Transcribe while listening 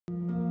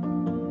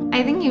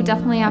I think you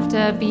definitely have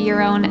to be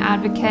your own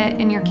advocate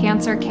in your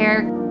cancer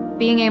care.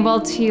 Being able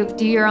to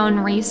do your own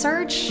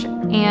research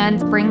and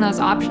bring those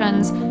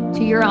options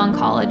to your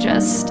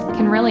oncologist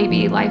can really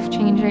be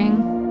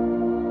life-changing.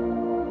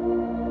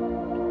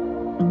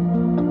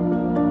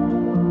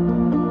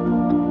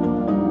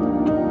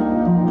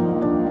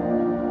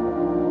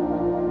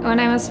 When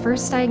I was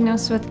first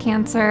diagnosed with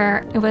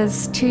cancer, it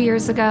was 2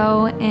 years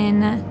ago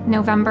in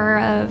November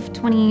of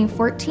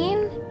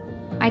 2014.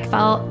 I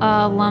felt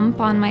a lump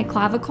on my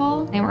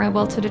clavicle. They were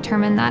able to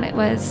determine that it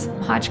was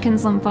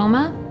Hodgkin's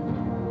lymphoma.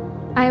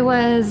 I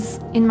was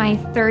in my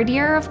third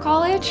year of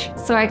college,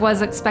 so I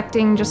was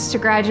expecting just to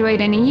graduate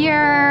in a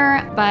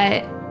year,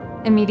 but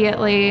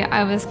immediately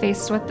I was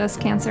faced with this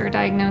cancer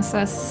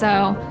diagnosis,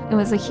 so it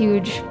was a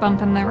huge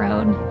bump in the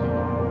road.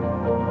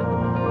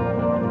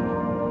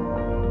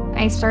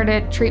 I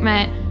started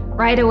treatment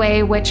right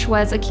away, which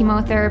was a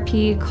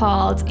chemotherapy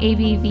called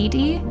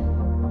ABVD.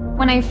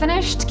 When I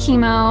finished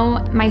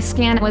chemo, my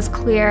scan was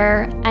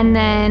clear, and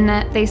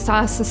then they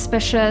saw a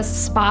suspicious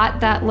spot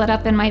that lit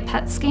up in my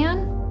PET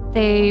scan.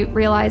 They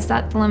realized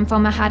that the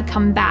lymphoma had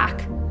come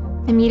back.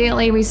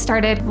 Immediately, we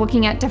started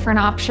looking at different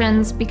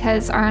options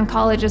because our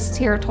oncologists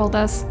here told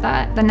us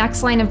that the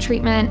next line of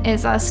treatment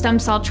is a stem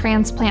cell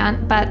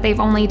transplant, but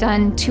they've only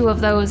done 2 of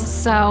those,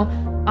 so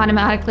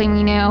automatically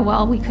we knew,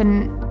 well, we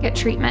couldn't get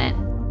treatment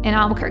in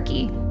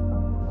Albuquerque.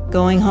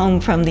 Going home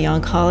from the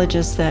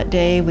oncologist that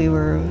day, we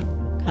were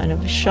kind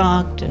of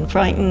shocked and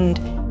frightened.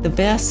 The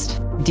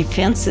best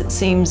defense, it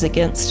seems,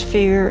 against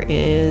fear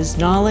is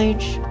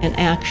knowledge and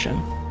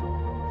action.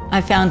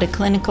 I found a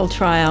clinical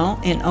trial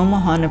in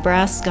Omaha,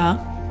 Nebraska,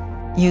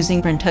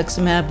 using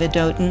brentuximab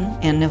vedotin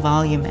and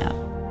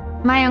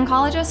nivolumab. My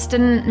oncologist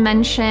didn't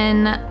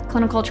mention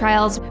clinical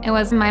trials. It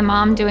was my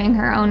mom doing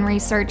her own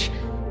research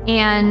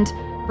and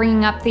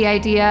bringing up the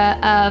idea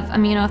of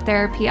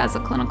immunotherapy as a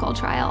clinical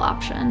trial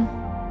option.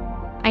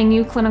 I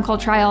knew clinical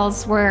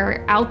trials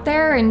were out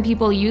there and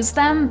people used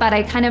them, but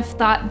I kind of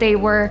thought they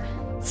were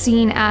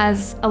seen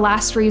as a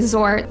last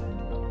resort.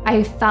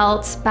 I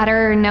felt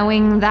better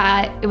knowing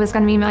that it was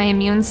going to be my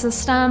immune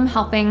system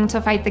helping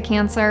to fight the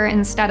cancer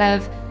instead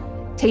of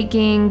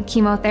taking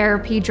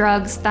chemotherapy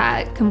drugs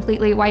that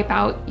completely wipe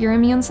out your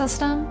immune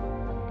system.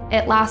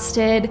 It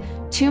lasted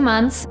 2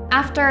 months.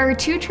 After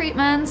 2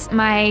 treatments,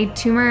 my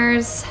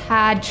tumors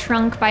had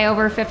shrunk by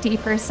over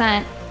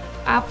 50%.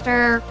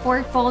 After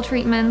 4 full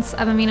treatments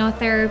of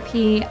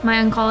immunotherapy,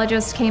 my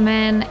oncologist came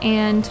in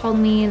and told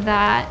me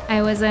that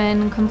I was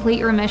in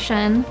complete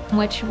remission,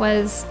 which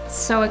was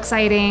so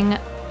exciting.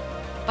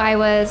 I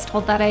was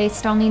told that I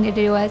still needed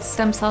to do a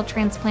stem cell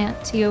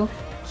transplant to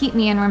keep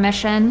me in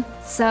remission.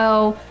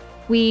 So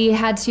we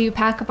had to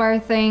pack up our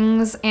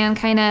things and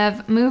kind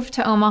of move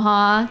to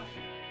Omaha.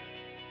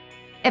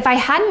 If I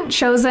hadn't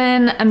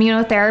chosen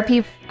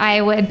immunotherapy,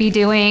 I would be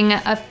doing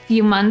a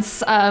few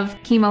months of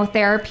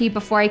chemotherapy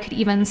before I could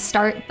even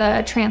start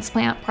the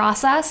transplant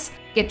process.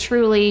 It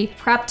truly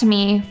prepped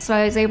me, so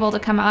I was able to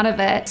come out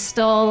of it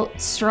still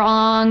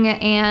strong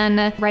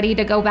and ready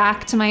to go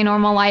back to my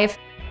normal life.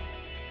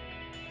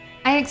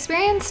 I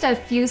experienced a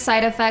few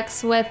side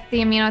effects with the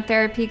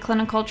immunotherapy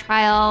clinical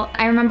trial.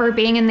 I remember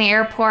being in the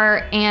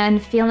airport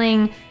and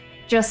feeling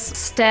just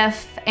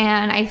stiff,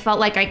 and I felt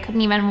like I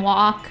couldn't even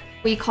walk.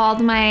 We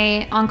called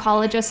my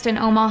oncologist in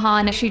Omaha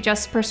and she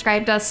just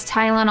prescribed us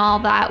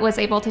Tylenol that was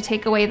able to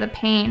take away the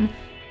pain.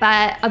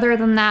 But other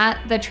than that,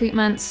 the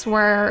treatments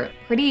were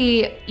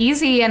pretty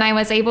easy and I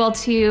was able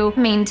to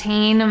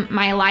maintain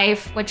my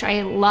life, which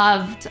I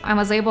loved. I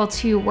was able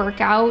to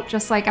work out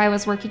just like I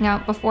was working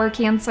out before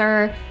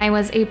cancer. I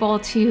was able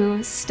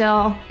to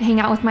still hang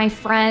out with my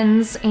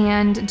friends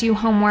and do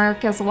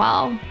homework as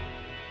well.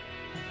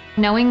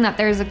 Knowing that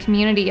there's a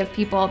community of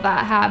people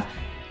that have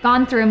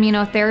gone through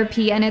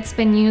immunotherapy and it's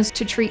been used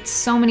to treat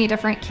so many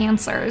different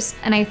cancers.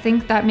 And I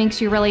think that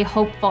makes you really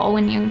hopeful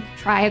when you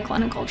try a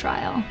clinical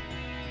trial.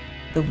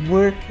 The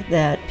work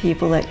that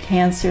people at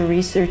Cancer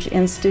Research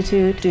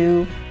Institute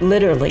do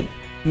literally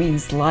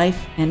means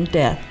life and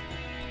death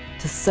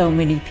to so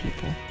many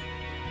people.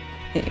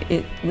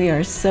 We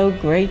are so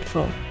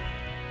grateful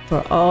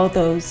for all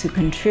those who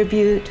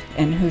contribute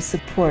and who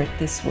support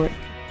this work.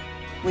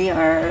 We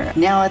are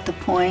now at the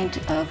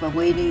point of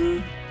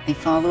awaiting a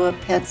follow-up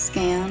PET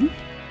scan,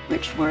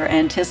 which we're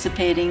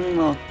anticipating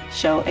will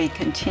show a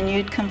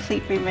continued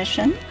complete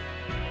remission.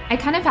 I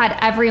kind of had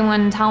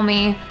everyone tell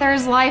me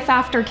there's life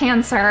after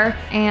cancer,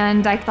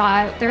 and I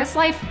thought there's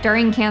life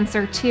during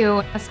cancer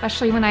too,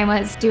 especially when I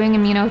was doing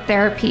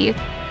immunotherapy.